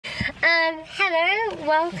Hello,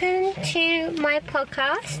 welcome to my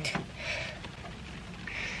podcast.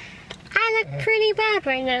 I look pretty bad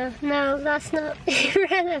right now. No, that's not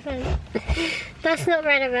relevant. That's not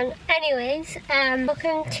relevant. Anyways,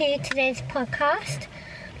 welcome to today's podcast.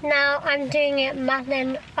 Now, I'm doing it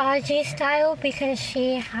Madeline RG style because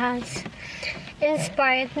she has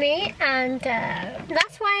inspired me, and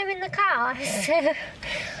that's why I'm in the car. So,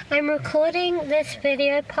 I'm recording this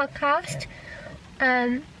video podcast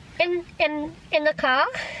in the car.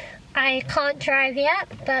 I can't drive yet,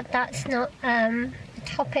 but that's not the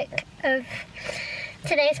topic of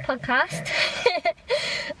today's podcast.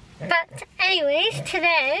 But anyways,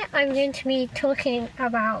 today I'm going to be talking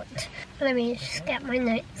about, let me just get my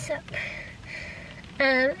notes up.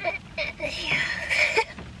 I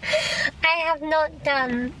have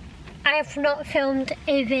not filmed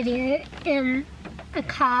a video in a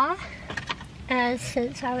car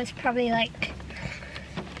since I was probably like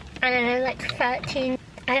 13.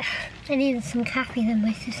 I needed some caffeine in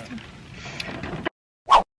my system.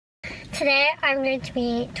 Today I'm going to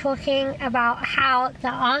be talking about how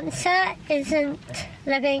the answer isn't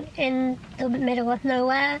living in the middle of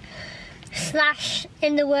nowhere, /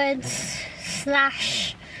 in the woods, /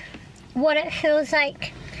 what it feels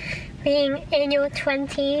like being in your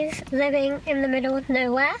 20s, living in the middle of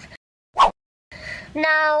nowhere.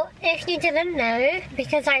 Now, if you didn't know,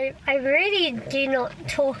 because I really do not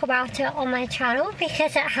talk about it on my channel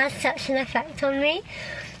because it has such an effect on me,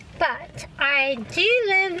 but I do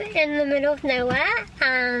live in the middle of nowhere,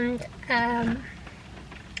 and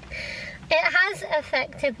it has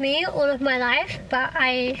affected me all of my life, but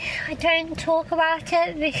I don't talk about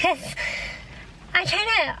it because, I don't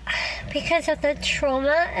know, because of the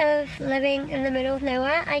trauma of living in the middle of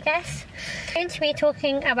nowhere, I guess. I'm going to be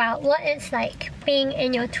talking about what it's like being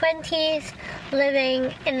in your 20s,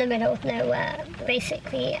 living in the middle of nowhere,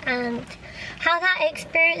 basically, and how that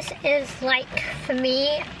experience is like for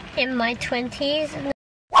me in my 20s.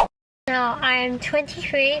 Now, I'm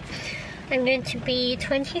 23, I'm going to be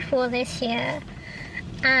 24 this year,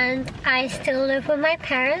 and I still live with my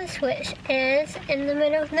parents, which is in the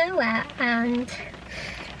middle of nowhere, and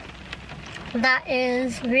that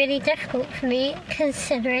is really difficult for me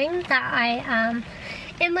considering that I am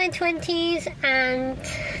in my 20s, and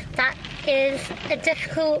that is a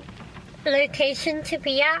difficult location to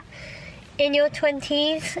be at in your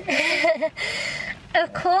 20s.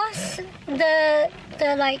 Of course, the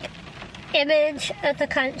image of the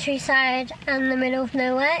countryside and the middle of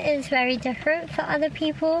nowhere is very different for other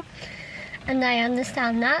people, and I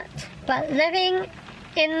understand that, but living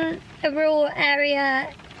in a rural area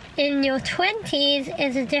in your 20s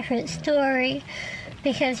is a different story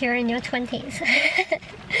because you're in your 20s.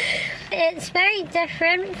 It's very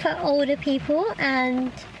different for older people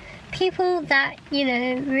and people that,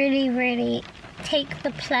 really, really take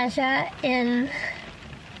the pleasure in,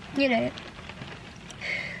 a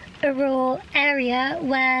rural area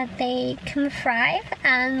where they can thrive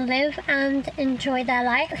and live and enjoy their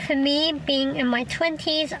life. For me, being in my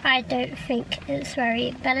 20s, I don't think it's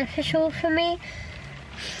very beneficial for me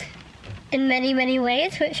in many, many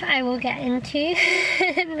ways, which I will get into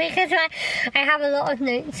because I have a lot of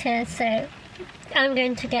notes here, so I'm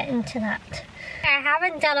going to get into that. I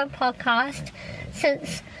haven't done a podcast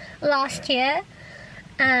since last year,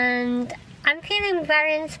 and I'm feeling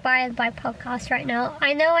very inspired by podcasts right now.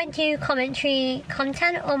 I know I do commentary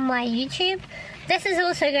content on my YouTube. This is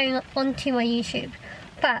also going onto my YouTube,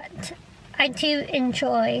 but I do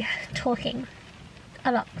enjoy talking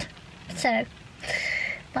a lot. So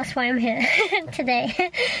that's why I'm here today,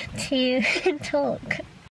 to talk.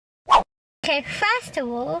 Okay, first of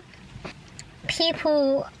all,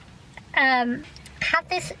 people have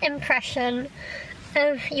this impression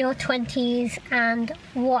of your 20s and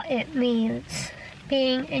what it means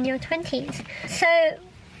being in your 20s. So,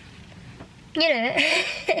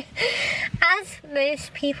 as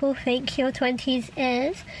most people think your 20s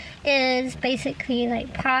is basically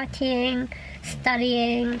like partying,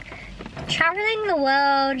 studying, traveling the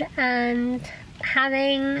world, and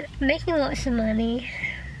making lots of money.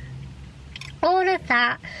 All of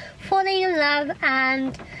that, falling in love,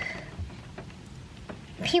 and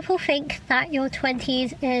people think that your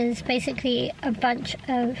 20s is basically a bunch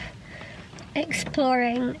of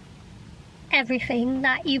exploring everything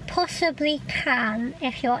that you possibly can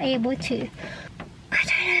if you're able to. I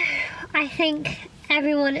don't know. I think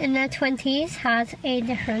everyone in their 20s has a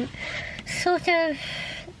different sort of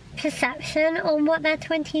perception on what their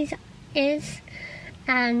 20s is,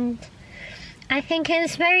 and I think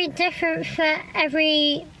it's very different for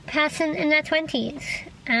every person in their 20s,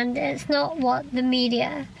 and it's not what the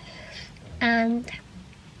media and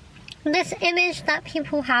this image that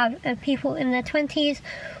people have of people in their 20s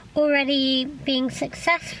already being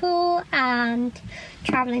successful and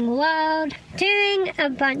traveling the world, doing a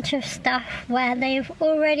bunch of stuff where they've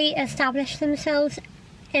already established themselves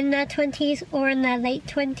in their 20s or in their late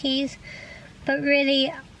 20s. But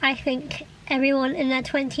really, I think everyone in their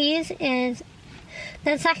 20s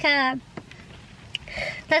there's like an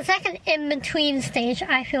in-between stage,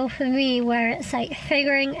 I feel, for me, where it's like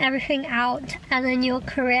figuring everything out and then your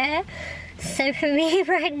career. So for me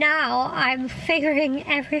right now, I'm figuring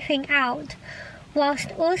everything out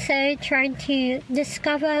whilst also trying to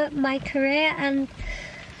discover my career, and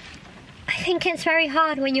I think it's very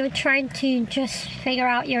hard when you're trying to just figure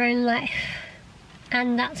out your own life,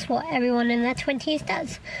 and that's what everyone in their 20s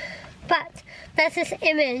does. But there's this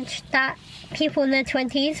image that people in their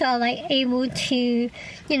 20s are like able to,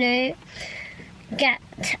 you know, get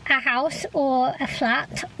a house or a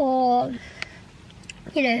flat or,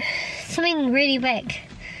 you know, something really big,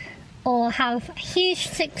 or have huge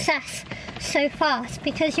success so fast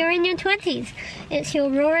because you're in your 20s. It's your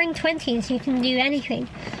roaring 20s. You can do anything.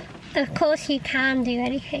 Of course you can do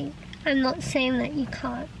anything. I'm not saying that you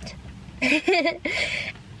can't.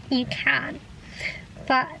 You can.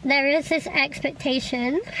 But there is this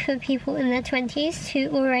expectation for people in their 20s to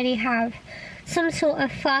already have some sort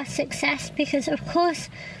of fast success, because of course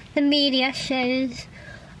the media shows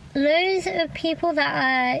loads of people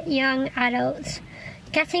that are young adults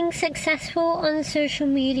getting successful on social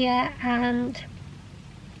media and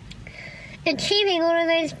achieving all of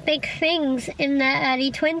those big things in their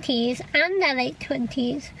early 20s and their late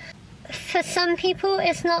 20s. For some people,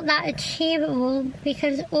 it's not that achievable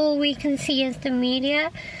because all we can see is the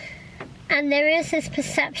media, and there is this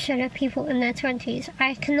perception of people in their 20s.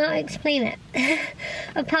 I cannot explain it.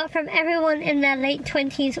 Apart from everyone in their late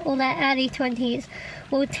 20s or their early 20s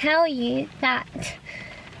will tell you that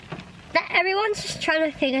everyone's just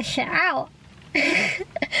trying to figure shit out.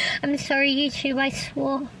 I'm sorry, YouTube, I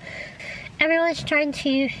swore. Everyone's trying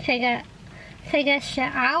to figure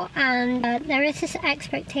shit out, and there is this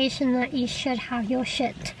expectation that you should have your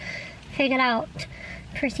shit figured out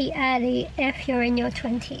pretty early if you're in your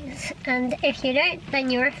 20s, and if you don't, then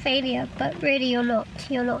you're a failure. But really, you're not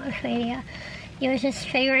a failure. You're just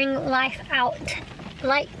figuring life out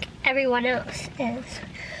like everyone else is.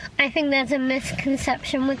 I think there's a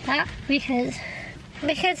misconception with that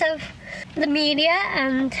because of the media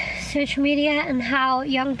and social media and how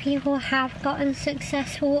young people have gotten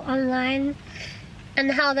successful online,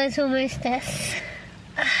 and how there's almost this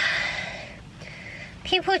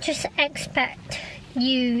people just expect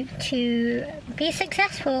you to be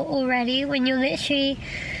successful already when you're literally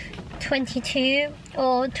 22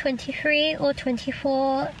 or 23 or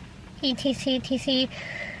 24 etc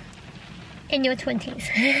in your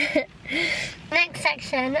 20s. Next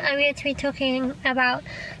section, I'm going to be talking about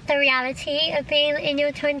the reality of being in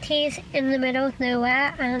your 20s in the middle of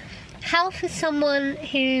nowhere, and how for someone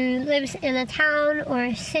who lives in a town or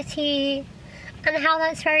a city, and how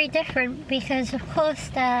that's very different, because of course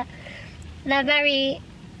they're very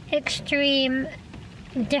extreme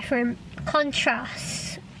different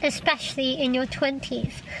contrasts, especially in your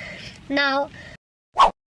 20s. Now,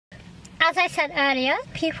 as I said earlier,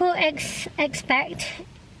 people expect,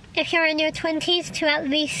 if you're in your 20s, to at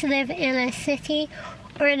least live in a city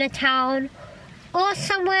or in a town or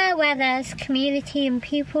somewhere where there's community and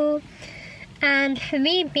people. And for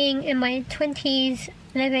me, being in my 20s,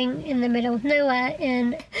 living in the middle of nowhere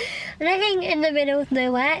in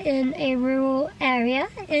a rural area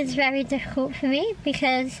is very difficult for me,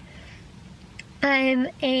 because I'm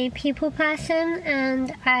a people person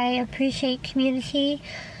and I appreciate community,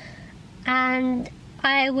 and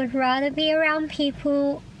I would rather be around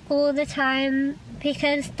people all the time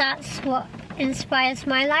because that's what inspires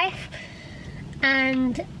my life.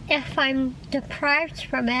 And if I'm deprived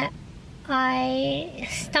from it, I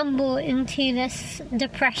stumble into this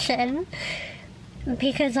depression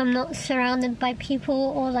because I'm not surrounded by people,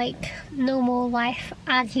 or like normal life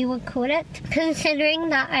as you would call it. Considering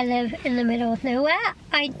that I live in the middle of nowhere,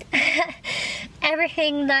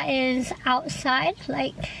 everything that is outside,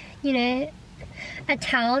 like, you know, a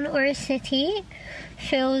town or a city,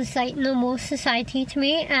 feels like normal society to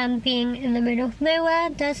me, and being in the middle of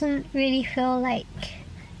nowhere doesn't really feel like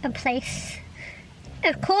a place.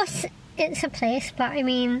 Of course it's a place, but I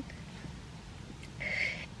mean,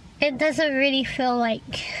 it doesn't really feel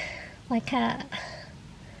like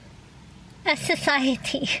a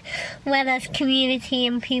society where there's community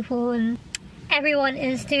and people and everyone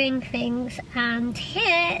is doing things. And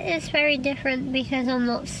here is very different because I'm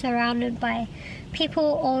not surrounded by people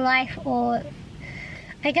or life, or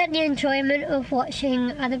I get the enjoyment of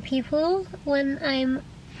watching other people when I'm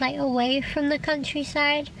like away from the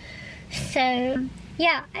countryside. So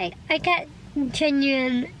yeah, I get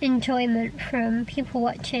genuine enjoyment from people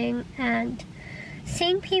watching and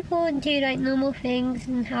seeing people do like normal things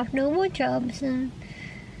and have normal jobs and,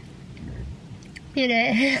 you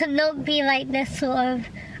know, not be like this sort of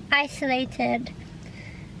isolated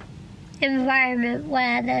environment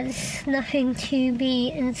where there's nothing to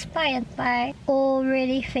be inspired by or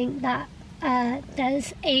really think that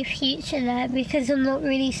there's a future there, because I'm not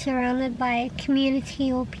really surrounded by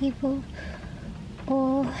community or people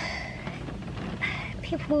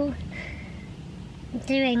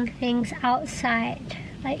doing things outside.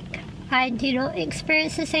 Like, I do not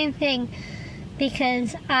experience the same thing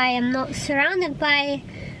because I am not surrounded by,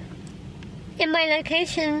 in my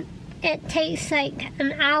location, it takes like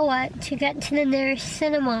an hour to get to the nearest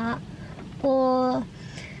cinema or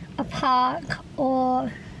a park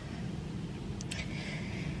or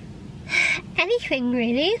anything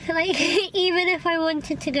really. Like, even if I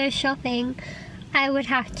wanted to go shopping, I would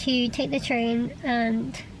have to take the train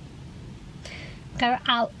and go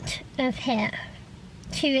out of here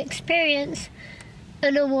to experience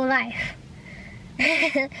a normal life.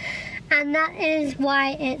 And that is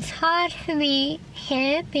why it's hard for me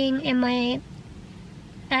here, being in my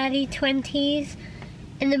early 20s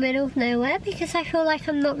in the middle of nowhere, because I feel like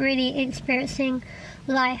I'm not really experiencing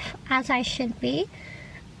life as I should be.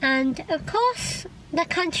 And of course, the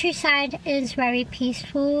countryside is very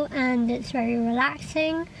peaceful and it's very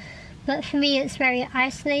relaxing, but for me it's very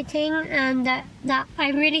isolating, and that I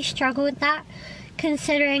really struggle with that,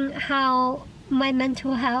 considering how my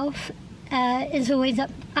mental health is always up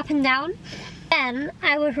and down. Then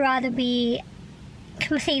I would rather be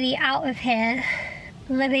completely out of here,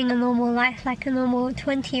 living a normal life like a normal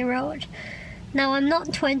 20-year-old. Now, I'm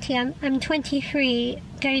not 20, I'm 23,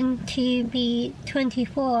 going to be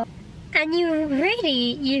 24. And you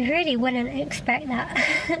really wouldn't expect that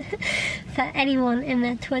for anyone in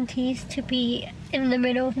their 20s to be in the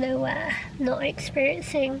middle of nowhere, not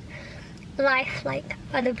experiencing life like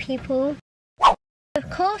other people. Of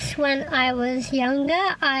course, when I was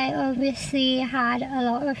younger, I obviously had a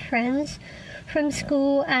lot of friends from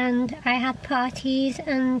school and I had parties,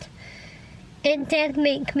 and it did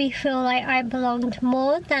make me feel like I belonged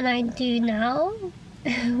more than I do now,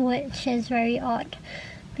 which is very odd,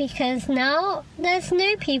 because now there's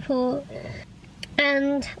no people.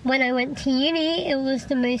 And when I went to uni, it was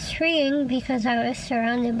the most freeing because I was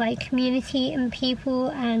surrounded by community and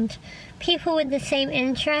people with the same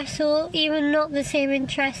interests, or even not the same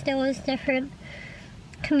interests. There was different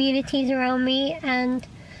communities around me, and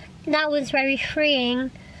that was very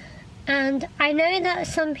freeing. And I know that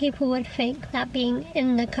some people would think that being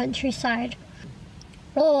in the countryside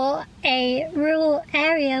or a rural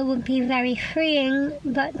area would be very freeing,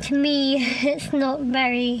 but to me it's not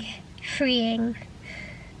very freeing.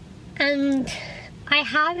 And I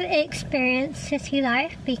have experienced city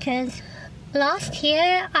life because last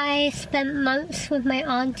year I spent months with my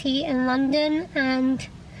auntie in London, and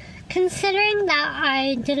considering that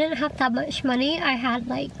I didn't have that much money, I had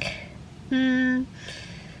like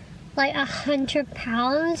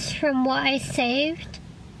 £100 from what I saved,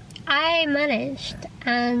 I managed.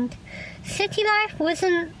 And city life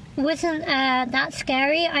wasn't that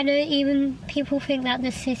scary. I know even people think that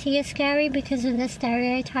the city is scary because of the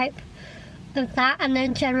stereotype of that and the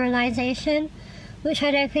generalization, which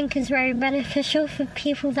I don't think is very beneficial for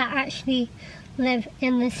people that actually live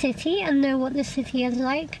in the city and know what the city is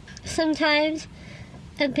like. Sometimes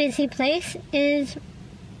a busy place is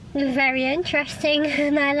very interesting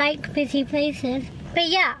and I like busy places. But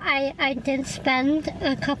yeah, I did spend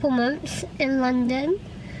a couple months in London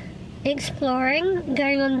exploring,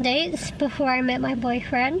 going on dates before I met my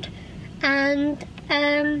boyfriend, and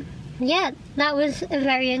yeah, that was a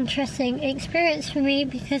very interesting experience for me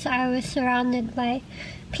because I was surrounded by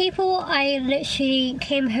people. I literally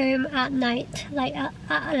came home at night, like at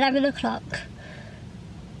 11 o'clock,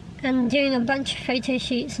 and doing a bunch of photo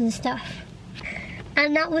shoots and stuff.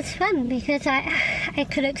 And that was fun because I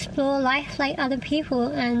could explore life like other people,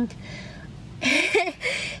 and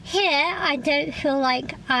here I don't feel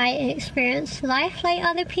like I experience life like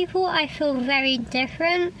other people. I feel very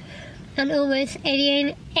different and almost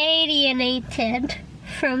alienated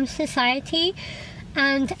from society,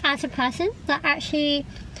 and as a person that actually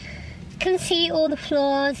can see all the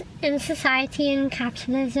flaws in society and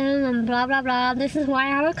capitalism and blah blah blah. This is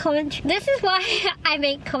why I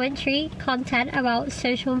make commentary content about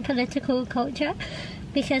social and political culture,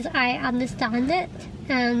 because I understand it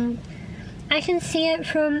and I can see it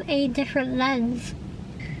from a different lens.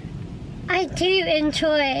 I do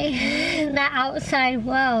enjoy the outside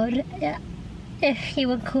world, if you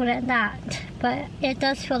would call it that, but it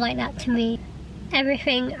does feel like that to me.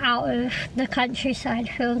 Everything out of the countryside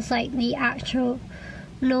feels like the actual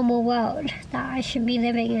normal world that I should be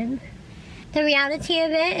living in. The reality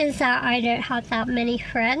of it is that I don't have that many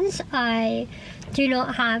friends. I do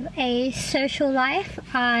not have a social life.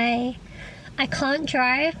 I can't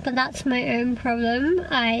drive, but that's my own problem.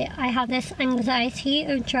 I have this anxiety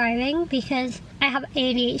of driving because I have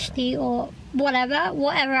ADHD or whatever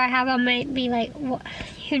I have. I might be like, what?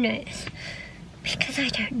 Who knows? Because I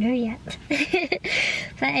don't know yet.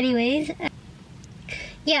 But anyways,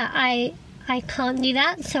 yeah, I can't do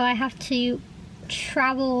that, so I have to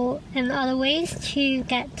travel in other ways to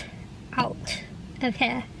get out of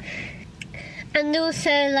here. And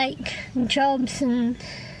also, like, jobs and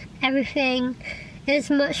everything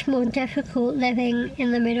is much more difficult living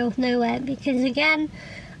in the middle of nowhere because, again,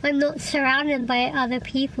 I'm not surrounded by other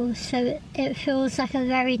people, so it feels like a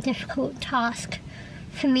very difficult task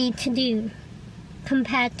for me to do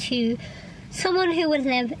compared to someone who would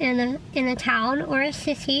live in a town or a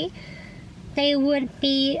city. They would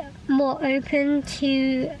be more open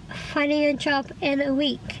to finding a job in a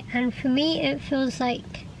week, and for me it feels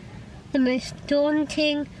like the most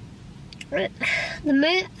daunting.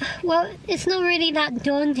 Well, it's not really that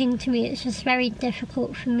daunting to me, it's just very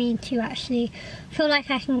difficult for me to actually feel like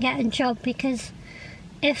I can get a job, because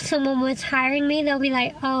if someone was hiring me, they'll be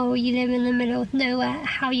like, oh, you live in the middle of nowhere,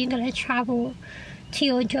 how are you going to travel to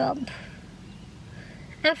your job?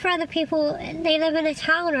 And for other people, they live in a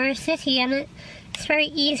town or a city, and it's very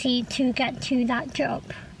easy to get to that job.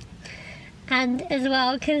 And as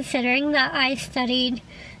well, considering that I studied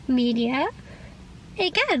media,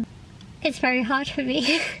 again, it's very hard for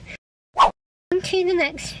me. On to the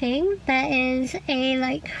next thing, there is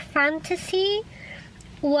a fantasy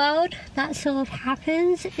world that sort of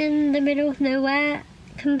happens in the middle of nowhere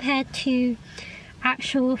compared to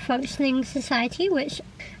actual functioning society, which,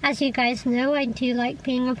 as you guys know, I do like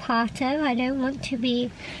being a part of. I don't want to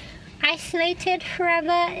be isolated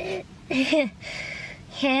forever here.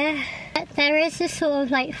 There is this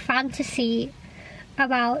sort of fantasy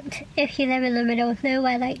about if you live in the middle of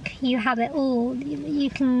nowhere, you have it all. You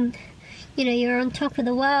can, you're on top of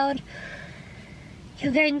the world.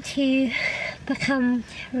 You're going to become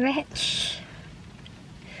rich.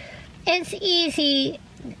 It's easy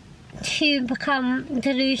to become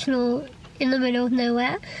delusional in the middle of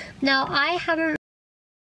nowhere. Now,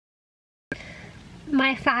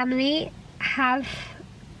 my family have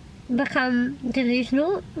become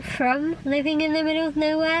delusional from living in the middle of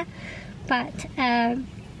nowhere, but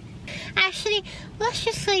actually, let's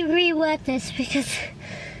just reword this, because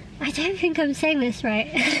I don't think I'm saying this right.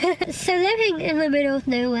 So living in the middle of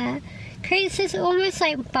nowhere creates this almost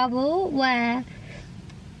bubble where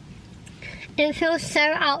it feels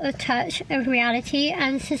so out of touch of reality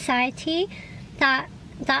and society that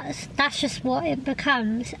that's just what it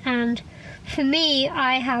becomes. And for me,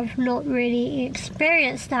 I have not really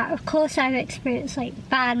experienced that. Of course, I've experienced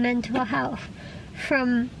bad mental health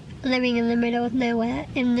from living in the middle of nowhere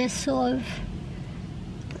in this sort of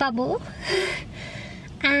bubble.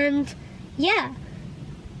 And yeah,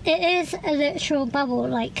 it is a literal bubble.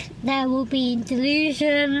 There will be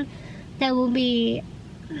delusion, there will be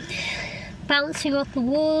bouncing off the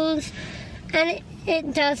walls, and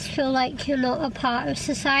it does feel like you're not a part of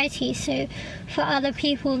society. So for other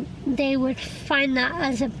people, they would find that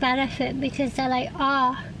as a benefit, because they're like,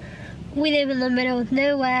 we live in the middle of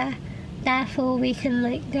nowhere, therefore we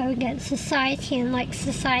can go against society, and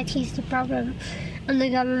society's the problem and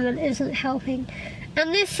the government isn't helping.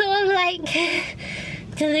 And this sort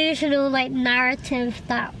of delusional narrative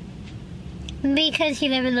that because you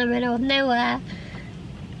live in the middle of nowhere,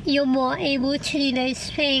 you're more able to do those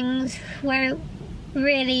things, where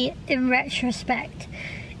really, in retrospect,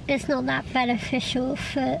 it's not that beneficial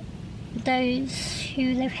for those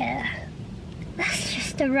who live here. That's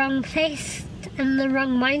just the wrong place and the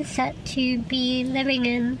wrong mindset to be living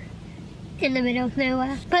in the middle of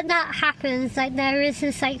nowhere. But that happens. There is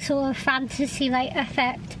this sort of fantasy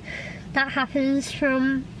effect that happens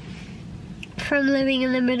from living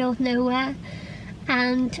in the middle of nowhere.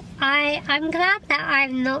 And I'm glad that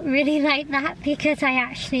I'm not really like that, because I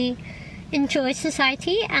actually enjoy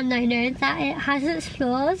society, and I know that it has its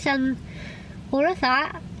flaws and all of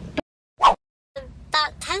that. But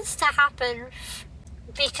that tends to happen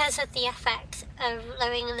because of the effect of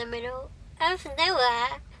living in the middle of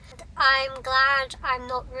nowhere. I'm glad I'm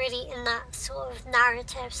not really in that sort of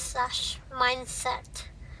narrative / mindset,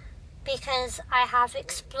 because I have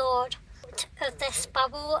explored of this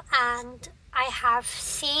bubble, and I have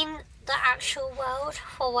seen the actual world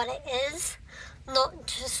for what it is, not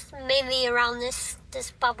just mainly around this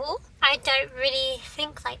bubble. I don't really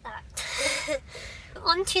think like that.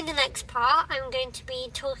 On to the next part, I'm going to be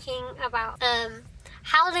talking about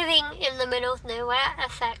how living in the middle of nowhere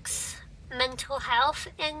affects mental health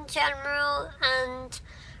in general, and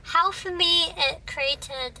how for me it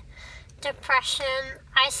created depression,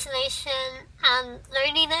 isolation, and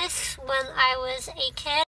loneliness when I was a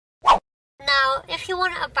kid. Now, if you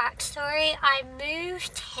want a backstory, I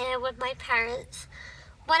moved here with my parents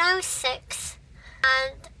when I was 6,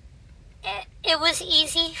 and it was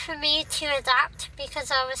easy for me to adapt because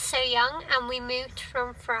I was so young, and we moved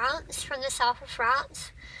from France, from the south of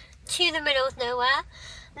France, to the middle of nowhere.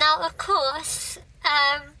 Now, of course,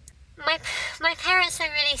 my parents don't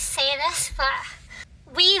really say this,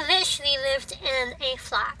 but we literally lived in a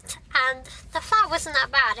flat, and the flat wasn't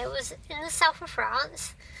that bad. It was in the south of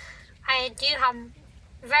France. I do have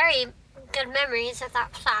very good memories of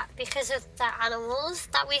that flat because of the animals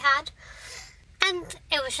that we had. And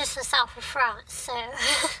it was just the south of France, so...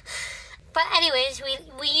 But anyways,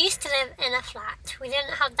 we used to live in a flat. We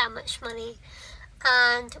didn't have that much money.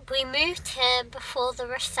 And we moved here before the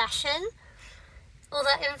recession, all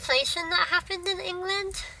the inflation that happened in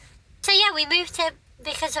England. So yeah, we moved here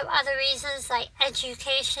because of other reasons like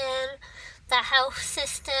education, the health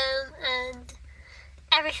system, and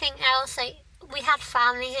everything else. Like, we had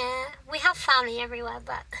family here. We have family everywhere,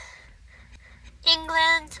 but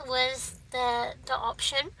England was the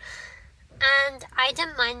option, and I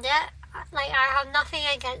didn't mind it. Like, I have nothing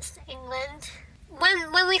against England.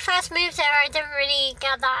 When we first moved there, I didn't really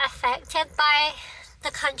get that affected by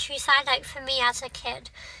the countryside. Like, for me as a kid,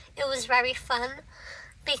 it was very fun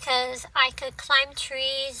because I could climb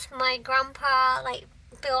trees. My grandpa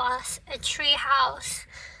built us a tree house.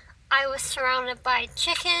 I was surrounded by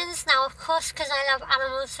chickens. Now, of course, because I love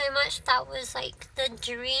animals so much, that was the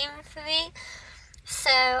dream for me.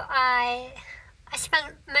 So I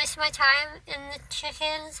spent most of my time in the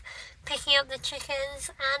chickens, picking up the chickens,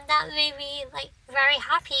 and that made me very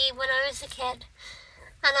happy when I was a kid.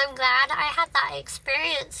 And I'm glad I had that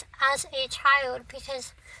experience as a child,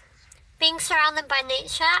 because being surrounded by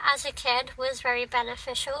nature as a kid was very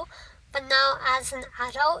beneficial. But now as an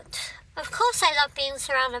adult, of course I love being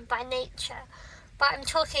surrounded by nature, but I'm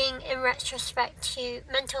talking in retrospect to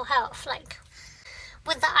mental health,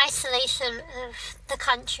 with the isolation of the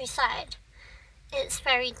countryside. It's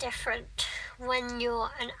very different when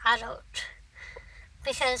you're an adult,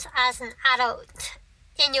 because as an adult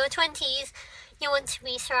in your 20s, you want to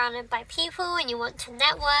be surrounded by people, and you want to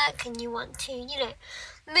network, and you want to,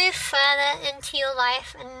 move further into your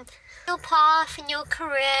life and your path and your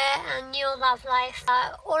career and your love life,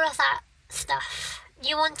 all of that stuff.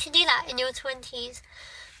 You want to do that in your 20s.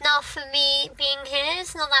 Now, for me, being here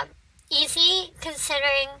is not that easy,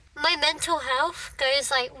 considering my mental health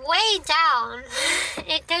goes way down.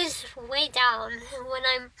 It goes way down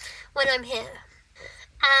when I'm here,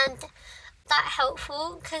 and that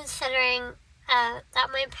helpful considering that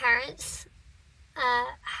my parents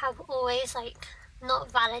have always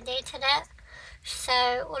not validated it. So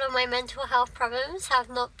all of my mental health problems have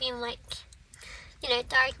not been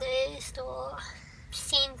diagnosed or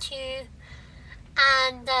seen to.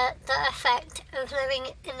 And the effect of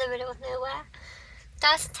living in the middle of nowhere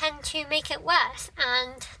does tend to make it worse,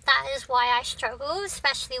 and that is why I struggle,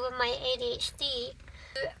 especially with my ADHD,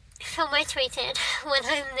 to feel motivated when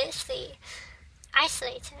I'm literally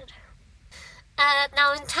isolated.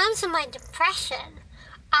 Now, in terms of my depression,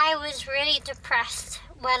 I was really depressed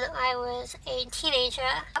when I was a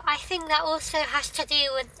teenager. I think that also has to do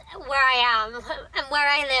with where I am and where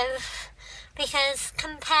I live, because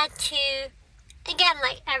compared to, again,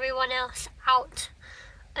 everyone else out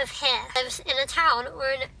of here lives in a town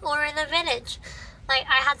or in a village.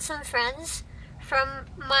 I had some friends from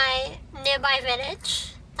my nearby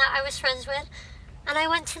village that I was friends with, and I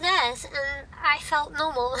went to theirs and I felt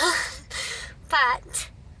normal. But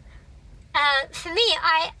for me,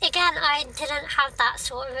 I didn't have that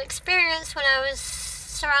sort of experience when I was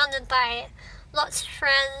surrounded by lots of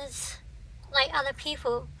friends, other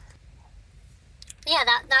people. Yeah,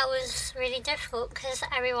 that was really difficult, because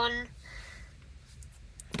everyone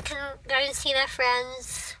can go and see their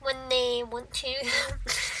friends when they want to.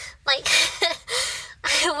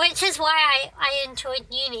 Which is why I enjoyed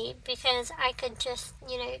uni, because I could just,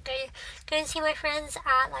 go and see my friends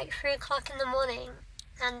at 3 o'clock in the morning,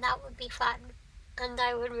 and that would be fun, and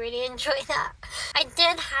I would really enjoy that. I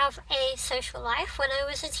did have a social life when I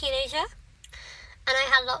was a teenager, and I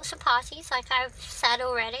had lots of parties, like I've said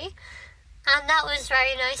already, and that was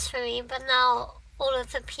very nice for me. But now all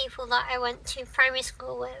of the people that I went to primary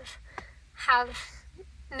school with have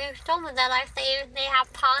moved on with their life. They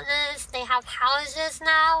have partners, they have houses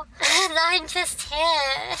now, and I'm just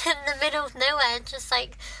here in the middle of nowhere, just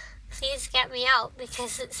like, please get me out,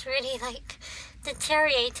 because it's really like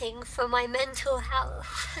deteriorating for my mental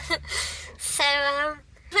health. So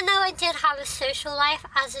even though I did have a social life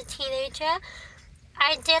as a teenager,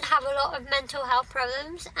 I did have a lot of mental health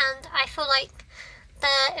problems, and I feel like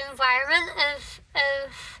the environment of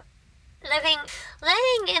living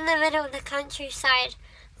in the middle of the countryside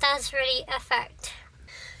does really affect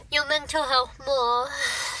your mental health more,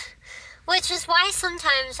 which is why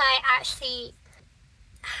sometimes I actually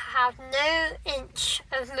have no inch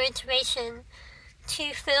of motivation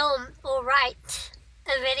to film or write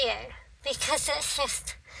a video, because it's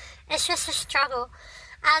just a struggle.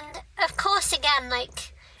 And of course, again,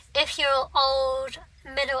 like, if you're old,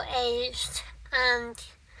 middle-aged, and,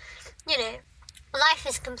 you know, life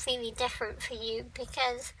is completely different for you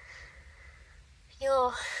because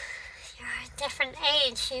you're a different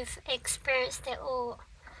age, you've experienced it all.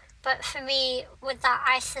 But for me, with that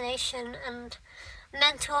isolation and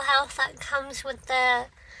mental health that comes with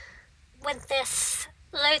this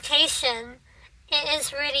location, it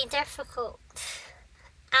is really difficult.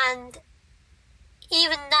 And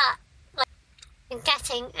even that, like,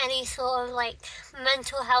 getting any sort of like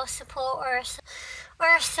mental health support or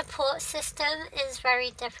a support system is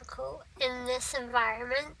very difficult in this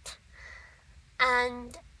environment.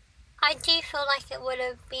 And I do feel like it would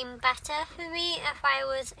have been better for me if I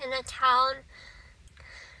was in a town,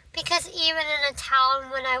 because even in a town,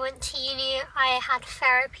 when I went to uni, I had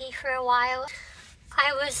therapy for a while.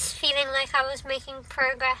 I was feeling like I was making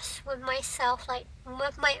progress with myself, like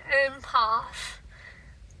with my own path.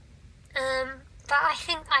 But I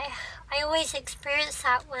think I always experience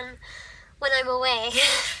that when I'm away.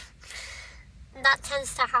 That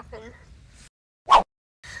tends to happen.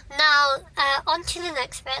 Now, on to the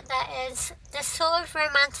next bit, that is the sort of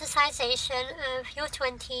romanticization of your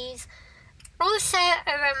 20s. Also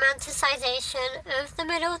a romanticization of the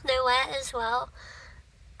middle of nowhere as well.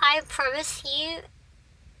 I promise you,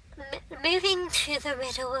 moving to the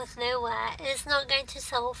middle of nowhere is not going to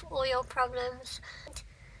solve all your problems.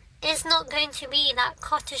 It's not going to be that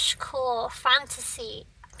cottagecore fantasy,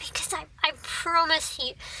 because I promise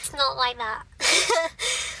you, it's not like that.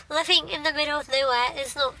 Living in the middle of nowhere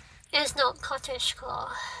is not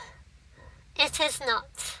cottagecore. It is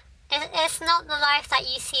not. It's not the life that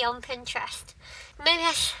you see on Pinterest.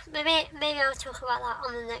 Maybe I'll talk about that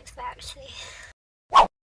on the next bit, actually.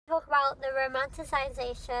 Talk about the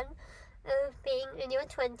romanticization of being in your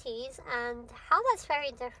 20s and how that's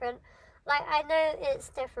very different. Like, I know it's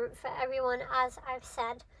different for everyone, as I've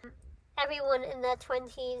said. Everyone in their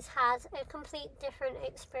 20s has a complete different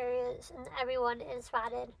experience, and everyone is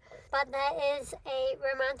valid. But there is a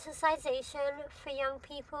romanticization for young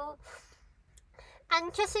people.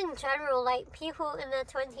 And just in general, like, people in their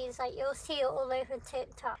 20s, like, you'll see it all over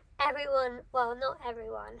TikTok. Everyone, well, not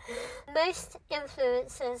everyone. Most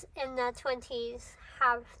influencers in their 20s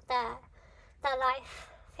have their life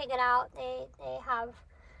figured out.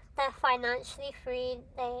 They're financially free.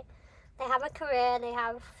 They have a career. They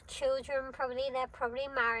have children. They're probably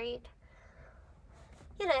married.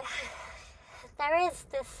 You know, there is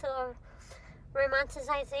this sort of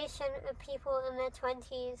romanticization of people in their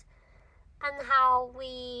 20s and how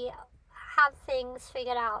we have things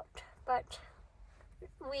figured out, but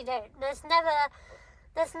we don't. There's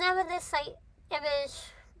never this like image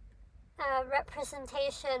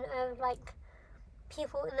representation of like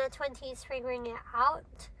people in their 20s figuring it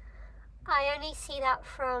out. I only see that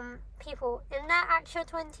from people in their actual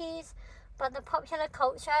 20s, but the popular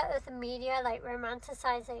culture of the media, like,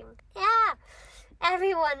 romanticizing. Yeah,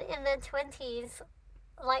 everyone in their 20s,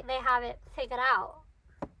 like, they have it figured out.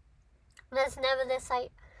 There's never this,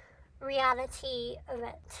 like, reality of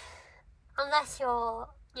it. Unless you're,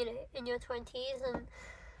 you know, in your 20s and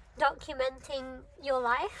documenting your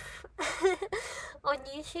life on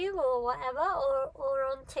YouTube or whatever, or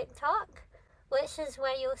on TikTok, which is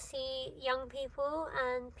where you'll see young people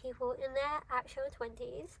and people in their actual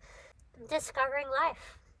 20s discovering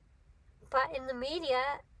life. But in the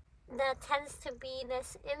media, there tends to be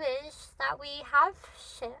this image that we have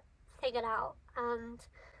shit figured out, and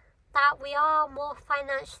that we are more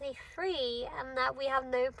financially free, and that we have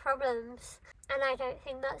no problems. And I don't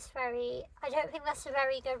think that's a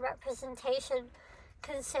very good representation,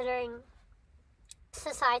 considering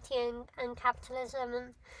society and capitalism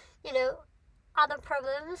and, you know, other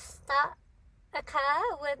problems that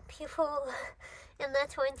occur with people in their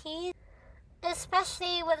 20s,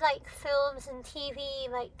 especially with like films and TV.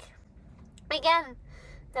 Like, again,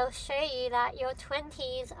 they'll show you that your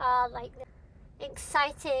 20s are like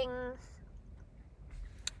exciting,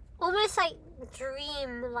 almost like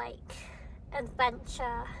dream-like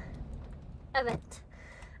adventure of it.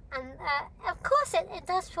 And of course it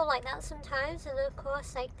does feel like that sometimes, and of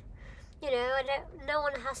course, like, you know, no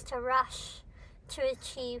one has to rush to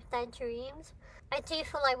achieve their dreams. I do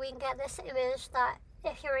feel like we get this image that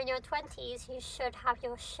if you're in your 20s, you should have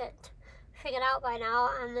your shit figured out by now,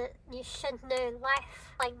 and that you should know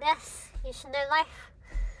life like this. You should know life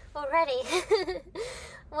already.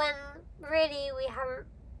 When really we haven't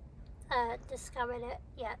discovered it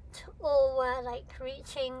yet, or we're like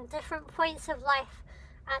reaching different points of life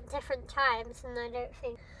at different times, and I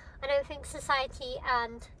don't think society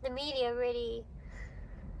and the media really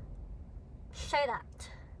show that.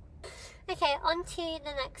 Okay, on to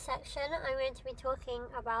the next section. I'm going to be talking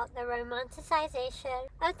about the romanticisation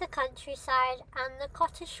of the countryside and the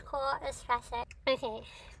cottagecore aesthetic. Okay,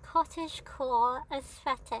 cottagecore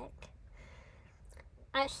aesthetic.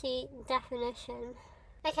 Actually, definition.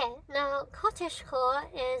 Okay, now cottagecore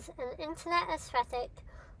is an internet aesthetic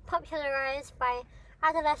popularised by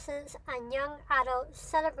adolescents and young adults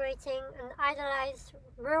celebrating an idealised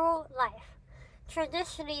rural life,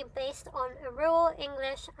 traditionally based on a rural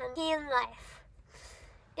English and European life.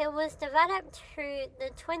 It was developed through the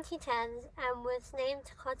 2010s and was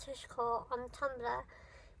named cottagecore on Tumblr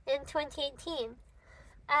in 2018.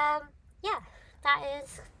 Yeah, that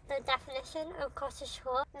is the definition of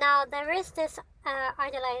cottagecore. Now, there is this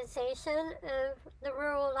idealization of the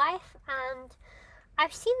rural life, and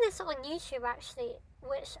I've seen this on YouTube actually,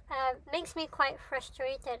 which makes me quite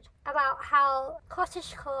frustrated about how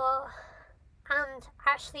cottagecore and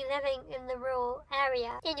actually living in the rural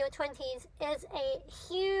area in your 20s is a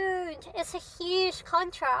huge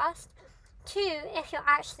contrast to if you're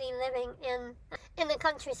actually living in the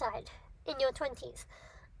countryside in your 20s.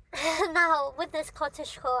 Now, with this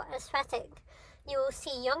cottagecore aesthetic, you will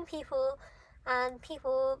see young people and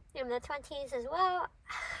people in their 20s as well.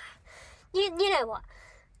 You know what?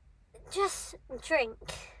 Just drink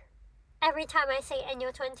every time I say in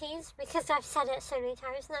your 20s, because I've said it so many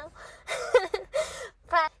times now.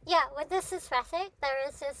 But yeah, with this aesthetic, there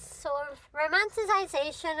is this sort of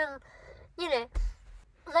romanticization of, you know,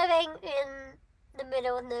 living in the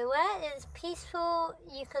middle of nowhere is peaceful.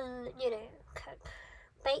 You can, you know, cook,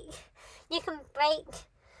 bake. You can bake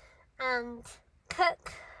and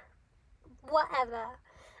cook whatever,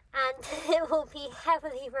 and it will be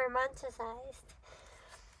heavily romanticized.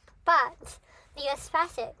 But the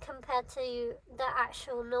aesthetic compared to the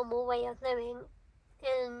actual normal way of living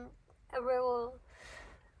in a rural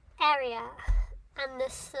area and the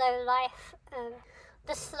slow life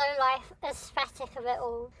aesthetic of it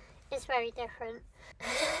all is very different.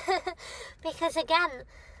 Because again,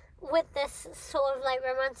 with this sort of like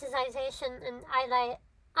romanticization and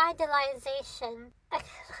idealization, let's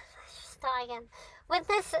start again. With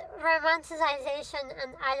this romanticization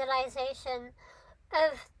and idealization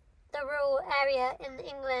of the rural area in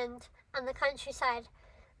England and the countryside,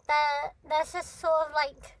 there's this sort of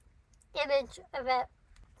like image of it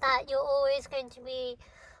that you're always going to be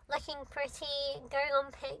looking pretty, going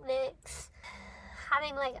on picnics,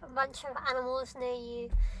 having like a bunch of animals near you.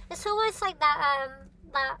 It's almost like that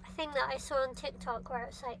thing that I saw on TikTok where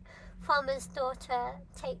it's like Farmer's Daughter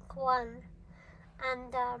Take One,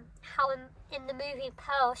 and how in the movie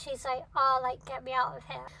Pearl, she's like, oh, like, get me out of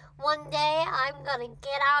here. One day I'm gonna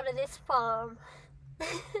get out of this farm.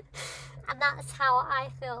 And that's how I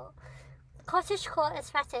feel. Cottagecore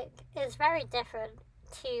aesthetic is very different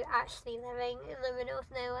to actually living in the middle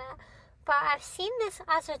of nowhere. But I've seen this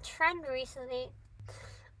as a trend recently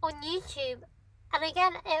on YouTube. And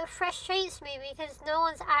again, it frustrates me because no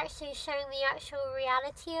one's actually showing the actual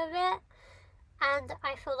reality of it. And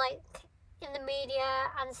I feel like in the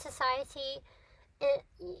media and society,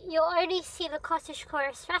 you'll only see the cottagecore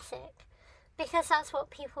aesthetic because that's what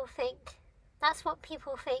people think. That's what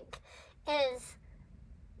people think is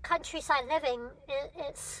countryside living.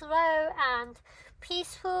 It's slow and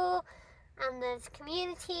peaceful, and there's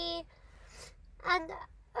community. And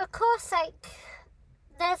of course, like,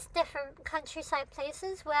 there's different countryside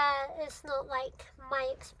places where it's not like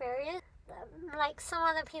my experience. Like, some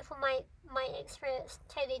other people might experience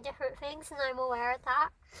totally different things, and I'm aware of that.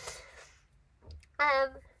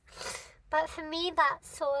 But for me, that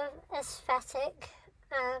sort of aesthetic,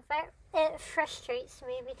 it frustrates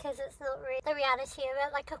me because it's not really the reality of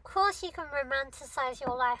it. Like, of course you can romanticize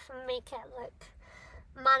your life and make it look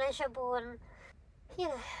manageable, and, you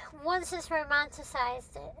know, once it's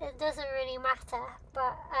romanticized, it doesn't really matter.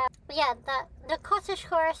 But yeah, the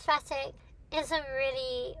cottagecore aesthetic isn't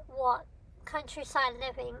really what countryside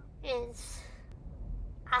living is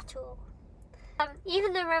at all.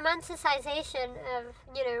 Even the romanticization of,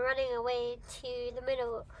 running away to the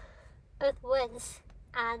middle of the woods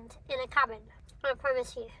and in a cabin, I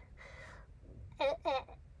promise you,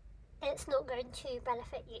 it's not going to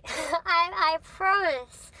benefit you. I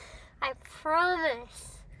promise.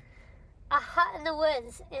 A hut in the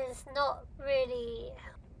woods is not really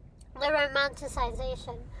the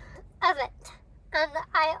romanticization of it. And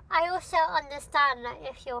I also understand that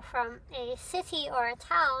if you're from a city or a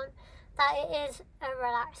town, that it is a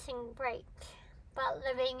relaxing break. But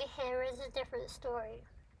living here is a different story.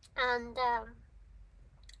 And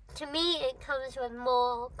to me, it comes with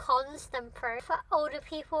more cons than pros. For older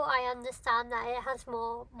people, I understand that it has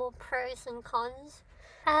more pros than cons.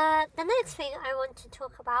 The next thing I want to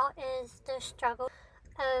talk about is the struggle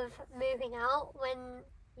of moving out when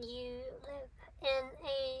you live in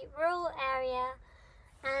a rural area,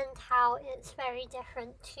 and how it's very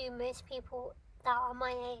different to most people that are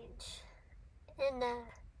my age in the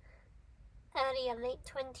early and late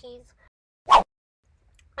 20s.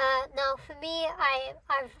 Now for me,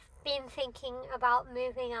 I've been thinking about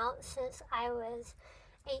moving out since I was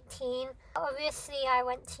 18. Obviously I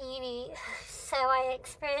went to uni, so I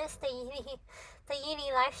experienced the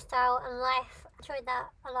uni lifestyle and life. I enjoyed that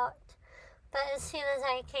a lot. But as soon as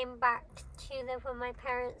I came back to live with my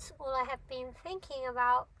parents, all I've been thinking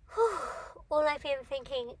about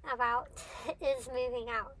is moving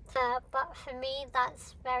out. But for me,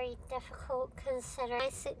 that's very difficult considering my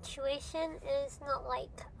situation is not like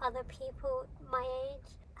other people my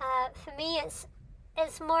age. For me,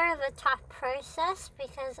 it's more of a tough process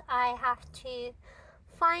because I have to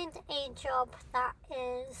find a job that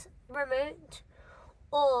is remote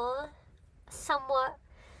or somewhat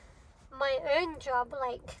my own job,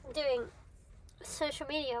 like doing social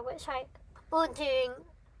media, or doing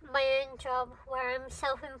my own job where I'm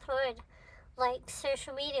self-employed, like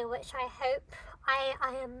social media, which I hope I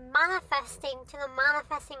am manifesting to the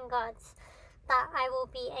manifesting gods that I will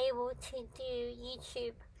be able to do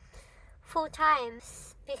YouTube full time,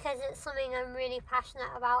 because it's something I'm really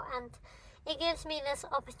passionate about, and it gives me this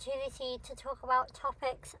opportunity to talk about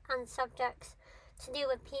topics and subjects to do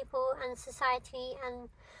with people and society and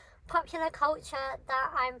popular culture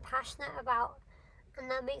that I'm passionate about, and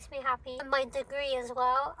that makes me happy. And my degree as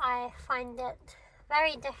well, I find it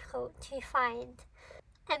very difficult to find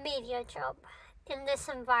a media job in this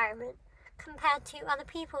environment compared to other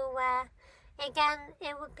people where, again,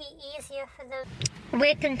 it would be easier for them.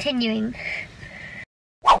 We're continuing.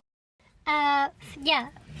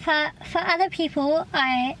 For other people,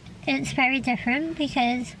 it's very different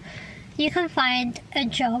because you can find a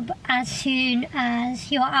job as soon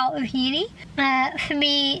as you're out of uni. For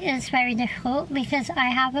me, it's very difficult because I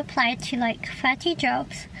have applied to like 30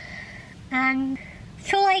 jobs and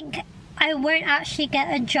feel like I won't actually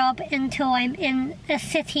get a job until I'm in a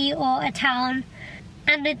city or a town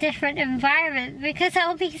and a different environment, because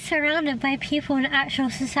I'll be surrounded by people in actual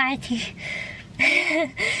society.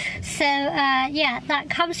 So that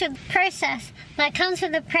comes with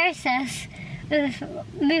the process. Of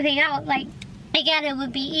moving out. Like, again, it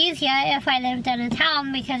would be easier if I lived in a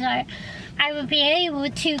town because I would be able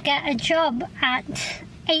to get a job at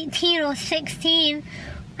 18 or 16.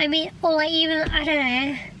 I mean, or like even, I don't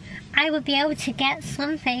know, I would be able to get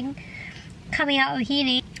something coming out of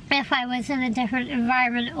uni if I was in a different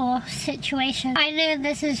environment or situation. I know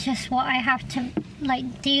this is just what I have to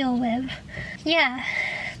like deal with. Yeah,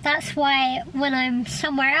 that's why when I'm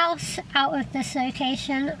somewhere else out of this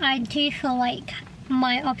location, I do feel like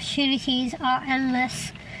my opportunities are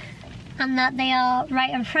endless and that they are right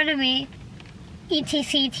in front of me,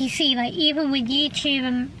 etc. Like even with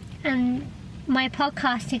YouTube and my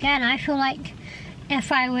podcast, again, I feel like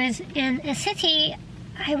if I was in a city,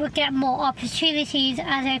 I would get more opportunities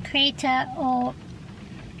as a creator, or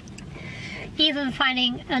even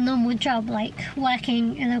finding a normal job like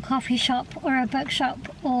working in a coffee shop or a bookshop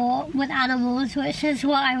or with animals, which is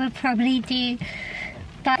what I would probably do.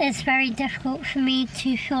 But it's very difficult for me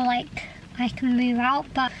to feel like I can move out,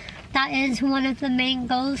 but that is one of the main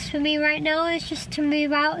goals for me right now, is just to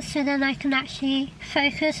move out so then I can actually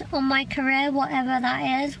focus on my career, whatever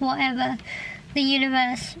that is, whatever the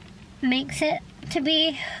universe makes it to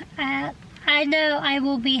be. I know I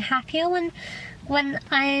will be happier when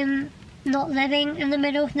I'm not living in the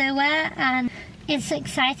middle of nowhere, and it's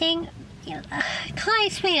exciting. I can't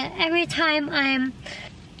explain it. Every time I'm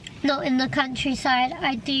not in the countryside,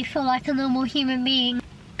 I do feel like a normal human being,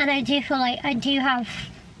 and I do feel like I do have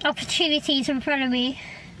opportunities in front of me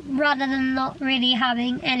rather than not really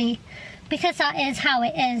having any, because that is how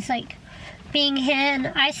it is. Like being here and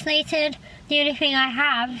isolated, the only thing I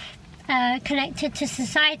have connected to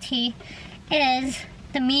society is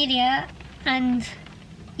the media and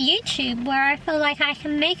YouTube, where I feel like I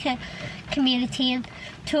can make a community and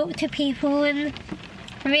talk to people and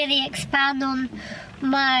really expand on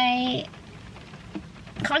my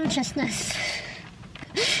consciousness.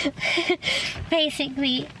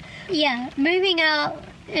 Basically, yeah, moving out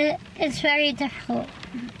is very difficult.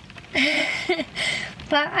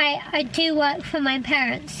 But I do work for my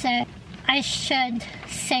parents, so I should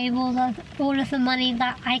save all of the money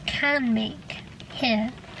that I can make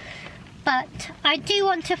here. But I do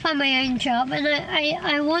want to find my own job, and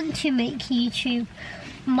I want to make YouTube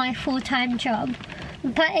my full-time job.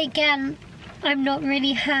 But again, I'm not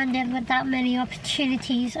really handed with that many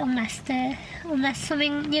opportunities unless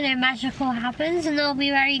something, magical happens, and I'll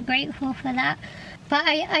be very grateful for that. But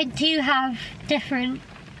I do have different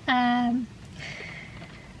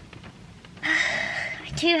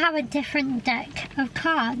a different deck of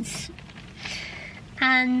cards,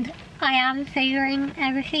 and I am figuring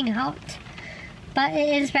everything out, but it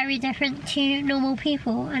is very different to normal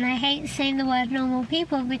people, and I hate saying the word normal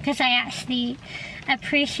people because I actually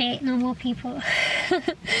appreciate normal people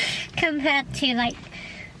compared to like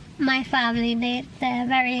my family.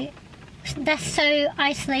 They're so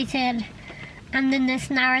isolated, and in this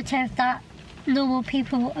narrative that normal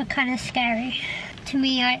people are kind of scary. To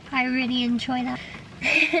me, I really enjoy that.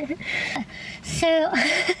 So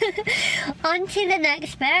on to the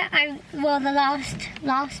next bit. The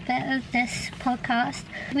last bit of this podcast,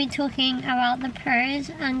 we're talking about the pros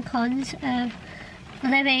and cons of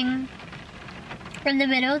living in the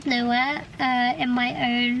middle of nowhere,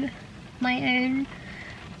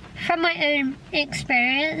 from my own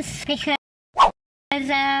experience, because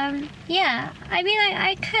I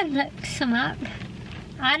could look some up.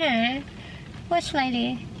 I don't know, what should I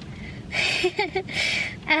do?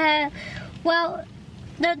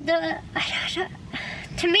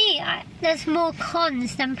 To me, there's more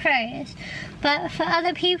cons than pros, but for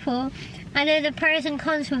other people, I know the pros and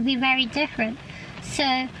cons would be very different.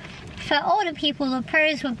 So for older people, the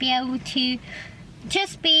pros would be able to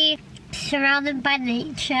just be surrounded by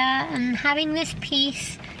nature and having this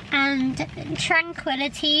peace and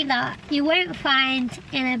tranquility that you won't find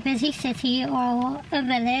in a busy city or a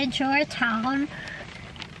village or a town.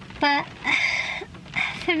 But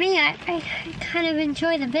for me, I kind of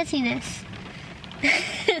enjoy the busyness.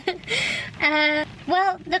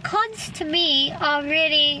 The cons to me are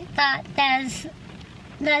really that there's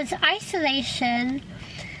isolation.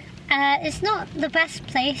 It's not the best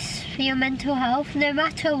place for your mental health. No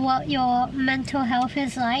matter what your mental health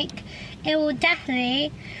is like, it will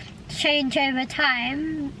definitely change over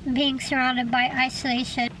time, being surrounded by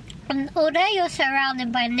isolation. And although you're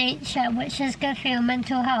surrounded by nature, which is good for your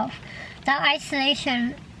mental health, that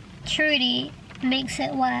isolation truly makes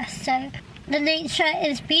it worse. So the nature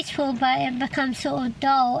is beautiful, but it becomes sort of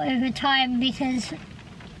dull over time because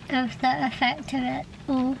of the effect of it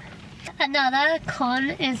all. Another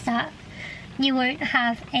con is that you won't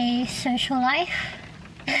have a social life.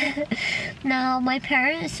 Now, my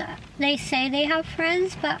parents, they say they have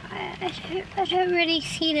friends, but I don't really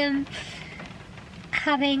see them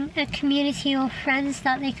having a community of friends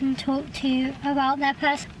that they can talk to about their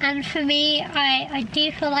person. And for me, I do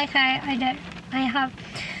feel like I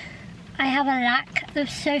have a lack of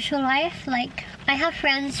social life. Like, I have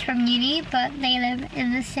friends from uni, but they live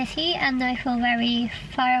in the city, and I feel very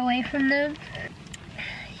far away from them.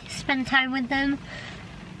 Spend time with them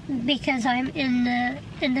because I'm in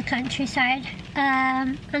the countryside.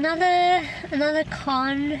 Another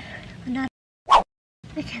con.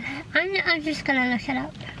 Okay, I'm just gonna look it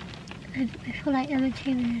up. I feel like I'm a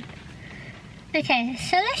 2 minute. Okay,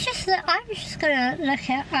 so I'm just gonna look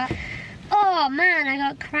it up. Oh man, I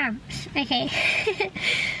got cramps. Okay.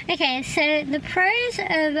 Okay, so the pros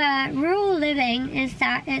of rural living is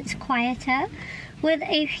that it's quieter, with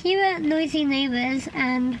a fewer noisy neighbours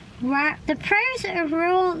and the pros of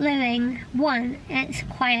rural living: 1, it's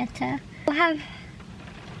quieter. You'll have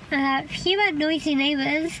fewer noisy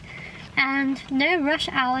neighbours and no rush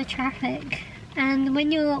hour traffic. And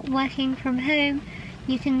when you're working from home,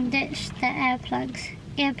 you can ditch the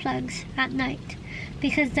earplugs at night,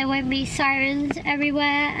 because there won't be sirens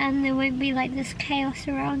everywhere and there won't be like this chaos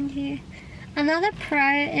around you. Another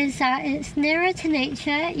pro is that it's nearer to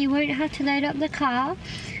nature. You won't have to load up the car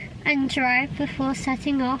and drive before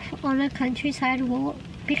setting off on a countryside walk,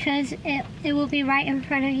 because it will be right in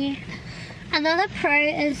front of you. Another pro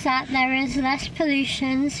is that there is less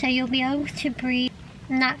pollution, so you'll be able to breathe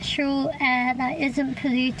natural air that isn't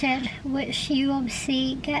polluted, which you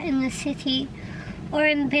obviously get in the city or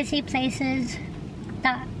in busy places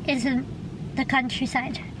that isn't the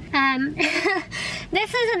countryside.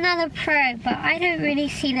 This is another pro, but I don't really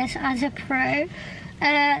see this as a pro.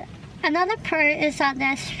 Another pro is that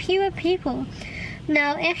there's fewer people.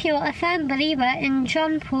 Now, if you're a firm believer in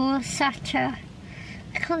Jean-Paul Sartre,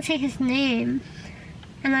 I can't say his name,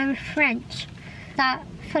 and I'm French, that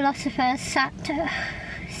philosopher Sartre.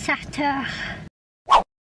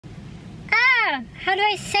 How do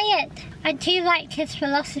I say it? I do like his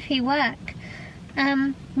philosophy work.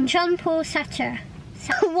 Jean-Paul Sartre.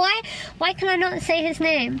 Why can I not say his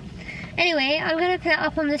name? Anyway, I'm going to put it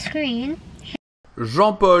up on the screen.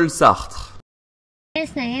 Jean-Paul Sartre.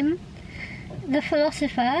 His name, the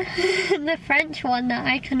philosopher, the French one that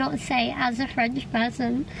I cannot say as a French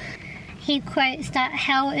person. He quotes that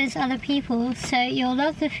hell is other people, so you'll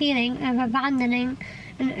love the feeling of abandoning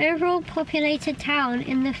an overall populated town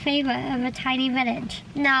in the favour of a tiny village.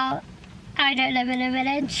 Now, I don't live in a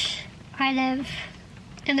village. I live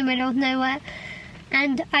in the middle of nowhere,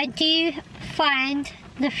 and I do find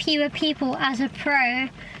the fewer people as a pro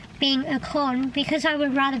being a con, because I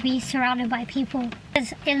would rather be surrounded by people.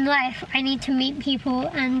 Because in life I need to meet people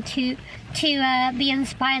and to be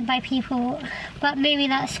inspired by people, but maybe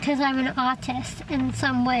that's because I'm an artist in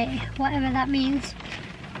some way, whatever that means.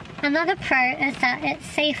 Another pro is that it's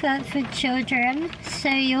safer for children, so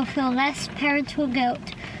you'll feel less parental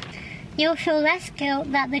guilt. You'll feel less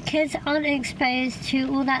guilt that the kids aren't exposed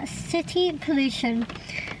to all that city pollution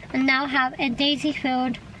and now have a daisy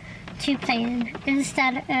field to play in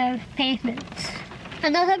instead of pavements.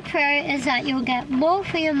 Another pro is that you'll get more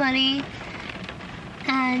for your money,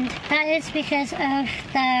 and that is because of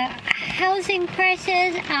the housing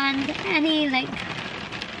prices and any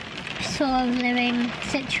sort of living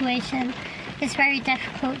situation. It's very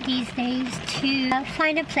difficult these days to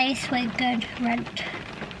find a place with good rent,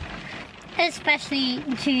 especially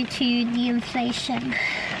due to the inflation.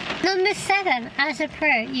 Number 7, as a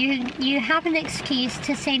pro, you have an excuse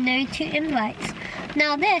to say no to invites.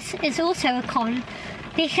 Now this is also a con,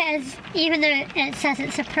 because even though it says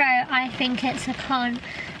it's a pro, I think it's a con.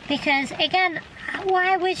 Because again,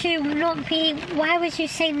 why would you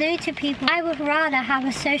say no to people? I would rather have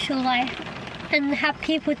a social life and have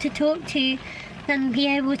people to talk to than be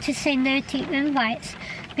able to say no to invites,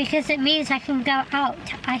 because it means I can go out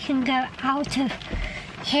of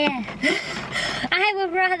here. I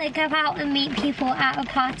would rather go out and meet people at a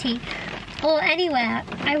party or anywhere.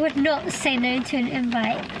 I would not say no to an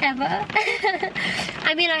invite ever.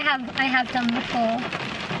 I mean, I have done before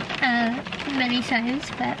many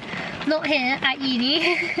times, but not here at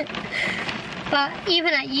uni. But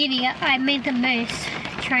even at uni, I made the most,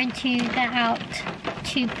 trying to get out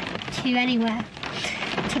to anywhere,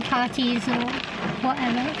 to parties or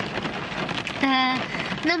whatever.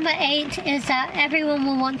 Number 8 is that everyone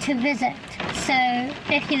will want to visit. So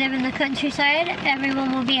if you live in the countryside,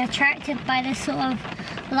 everyone will be attracted by this sort of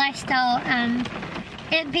lifestyle and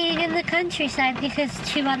it being in the countryside, because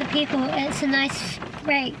to other people it's a nice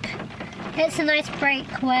break. It's a nice break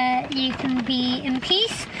where you can be in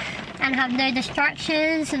peace and have no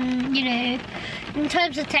distractions and, in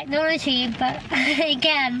terms of technology. But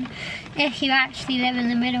again, if you actually live in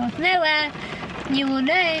the middle of nowhere, you will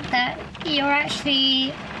know that you're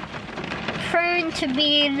actually prone to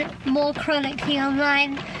being more chronically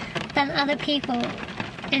online than other people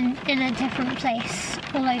in a different place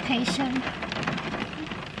or location.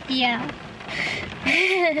 Yeah.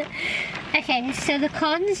 Okay, so the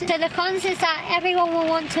cons is that everyone will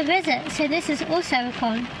want to visit, so this is also a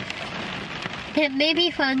con. It may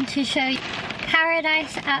be fun to show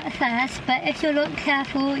paradise at first, but if you're not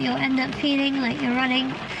careful, you'll end up feeling like you're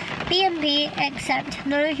running B&B, except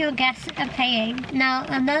none of your guests are paying. Now,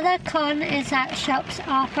 another con is that shops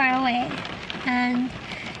are far away, and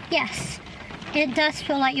yes, it does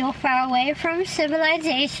feel like you're far away from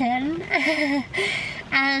civilization,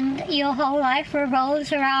 and your whole life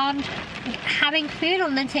revolves around having food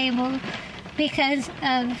on the table because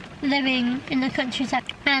of living in the countryside,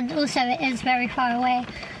 and also it is very far away.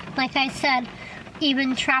 Like I said,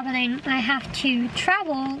 even traveling, I have to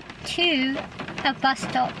travel to a bus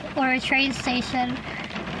stop or a train station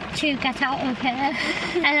to get out of here.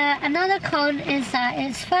 Another con is that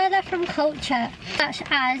it's further from culture, such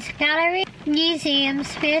as galleries,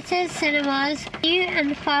 museums, theatres, cinemas, few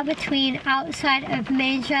and far between outside of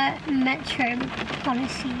major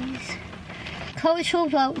metropolises. Cultural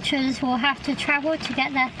vultures will have to travel to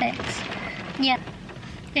get their fix. Yeah,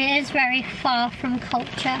 it is very far from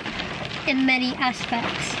culture in many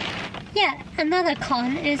aspects. Yeah, another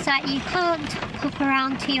con is that you can't pop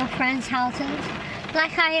around to your friends' houses.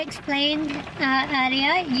 Like I explained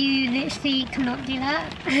earlier, you literally cannot do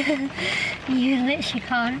that. You literally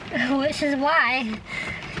can't, which is why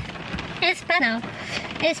it's better.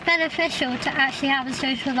 It's beneficial to actually have a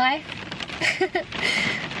social life.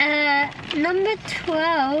 Number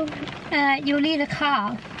 12, you'll need a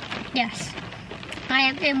car. Yes, I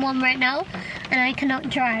am in one right now and I cannot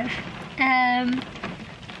drive.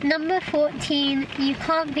 Number 14, you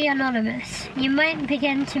can't be anonymous. You might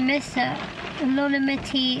begin to miss the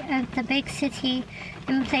anonymity of the big city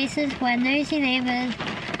in places where nosy neighbours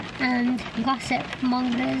and gossip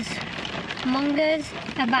mongers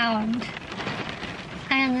abound.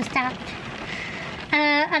 I understand.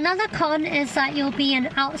 Another con is that you'll be an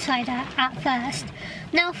outsider at first.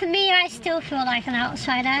 Now for me, I still feel like an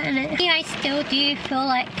outsider, and I still do feel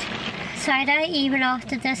like an outsider even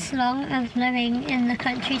after this long of living in the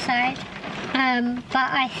countryside. But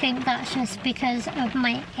I think that's just because of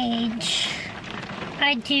my age.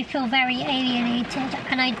 I do feel very alienated,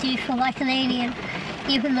 and I do feel like an alien.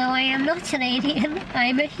 Even though I am not an alien,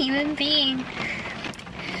 I'm a human being.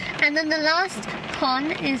 And then the last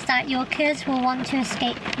con is that your kids will want to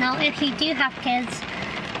escape. Now, if you do have kids,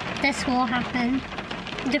 this will happen,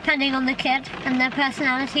 depending on the kid and their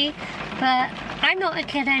personality. But I'm not a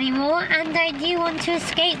kid anymore, and I do want to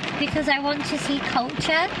escape because I want to see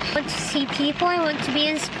culture, I want to see people, I want to be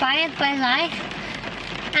inspired by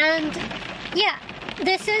life. And yeah,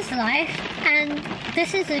 this is life, and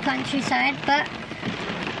this is the countryside, but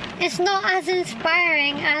it's not as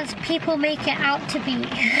inspiring as people make it out to be.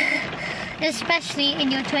 Especially in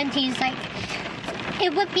your 20s. Like,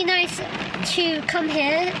 it would be nice to come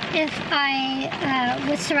here if I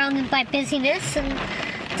was surrounded by busyness and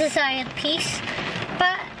desired peace,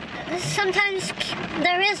 but sometimes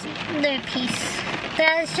there is no peace.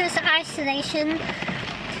 There's just isolation,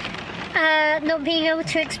 not being able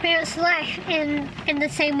to experience life in the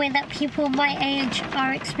same way that people my age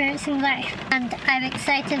are experiencing life. And I'm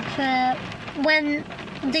excited for when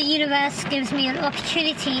the universe gives me an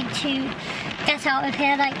opportunity to get out of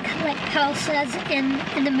here, like Pearl says in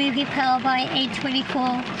the movie Pearl by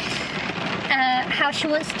A24, how she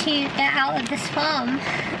wants to get out of this farm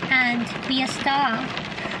and be a star.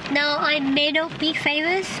 Now, I may not be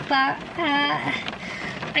famous, but I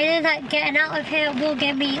know that getting out of here will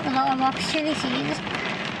give me a lot of opportunities,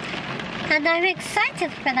 and I'm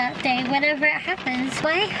excited for that day whenever it happens.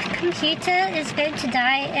 My computer is going to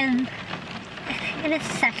die in a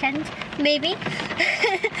second, maybe.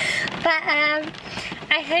 But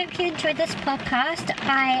I hope you enjoyed this podcast.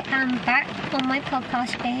 I am back on my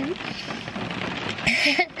podcast game.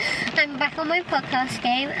 I'm back on my podcast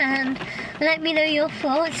game, and let me know your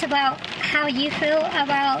thoughts about how you feel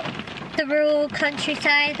about the rural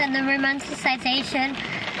countryside and the romanticization,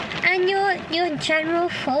 and your general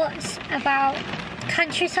thoughts about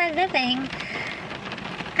countryside living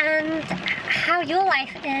and how your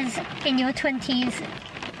life is in your 20s,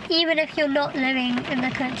 even if you're not living in the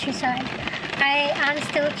countryside. I am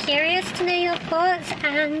still curious to know your thoughts,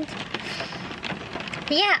 and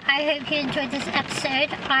yeah, I hope you enjoyed this episode.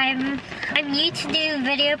 I'm new to do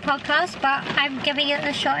video podcasts, but I'm giving it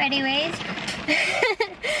a shot anyways.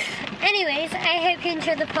 Anyways, I hope you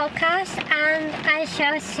enjoyed the podcast, and I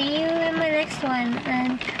shall see you in my next one.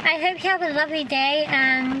 And I hope you have a lovely day,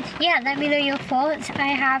 and yeah, let me know your thoughts. I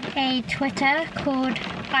have a Twitter called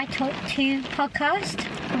I Talk To Podcast,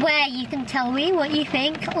 where you can tell me what you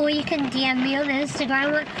think, or you can DM me on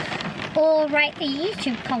Instagram, or write a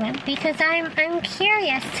YouTube comment, because I'm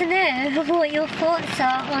curious to know what your thoughts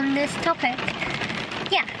are on this topic.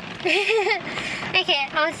 Yeah. Okay,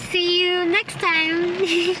 I'll see you next time.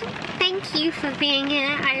 Thank you for being here.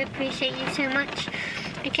 I appreciate you so much.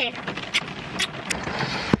 Okay.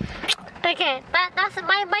 Okay, that's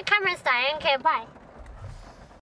my camera's dying. Okay, bye.